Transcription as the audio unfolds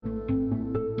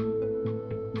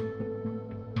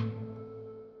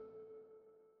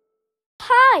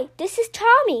Hi, this is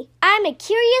Tommy. I'm a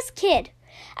curious kid.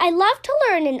 I love to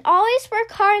learn and always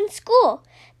work hard in school,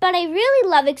 but I really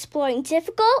love exploring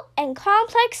difficult and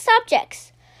complex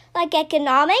subjects like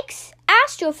economics,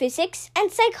 astrophysics,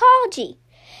 and psychology.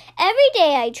 Every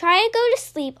day I try to go to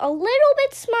sleep a little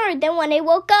bit smarter than when I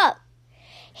woke up.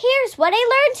 Here's what I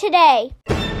learned today.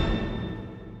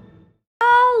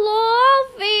 Hello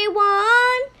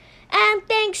everyone, and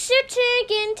thanks for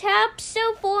tuning in to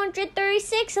episode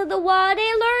 436 of the What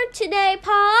I Learned Today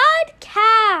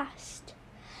podcast.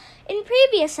 In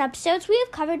previous episodes, we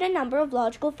have covered a number of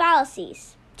logical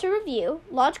fallacies. To review,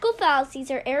 logical fallacies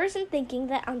are errors in thinking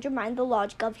that undermine the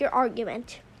logic of your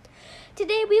argument.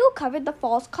 Today we will cover the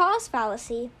false cause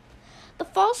fallacy. The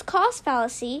false cause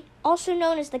fallacy, also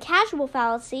known as the causal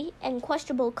fallacy and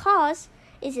questionable cause,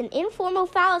 is an informal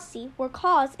fallacy where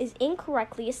cause is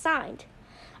incorrectly assigned.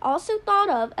 Also thought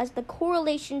of as the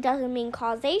correlation doesn't mean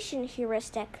causation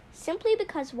heuristic. Simply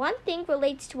because one thing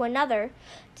relates to another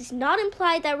does not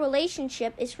imply that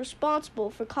relationship is responsible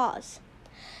for cause.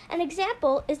 An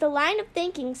example is the line of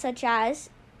thinking such as,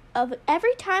 of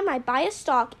every time I buy a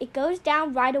stock, it goes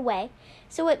down right away,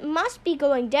 so it must be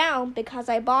going down because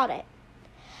I bought it.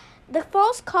 The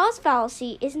false cause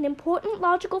fallacy is an important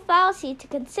logical fallacy to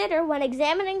consider when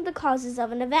examining the causes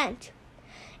of an event.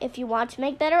 If you want to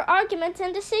make better arguments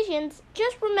and decisions,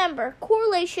 just remember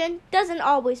correlation doesn't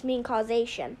always mean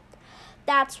causation.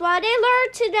 That's what I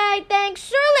learned today. Thanks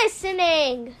for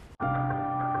listening.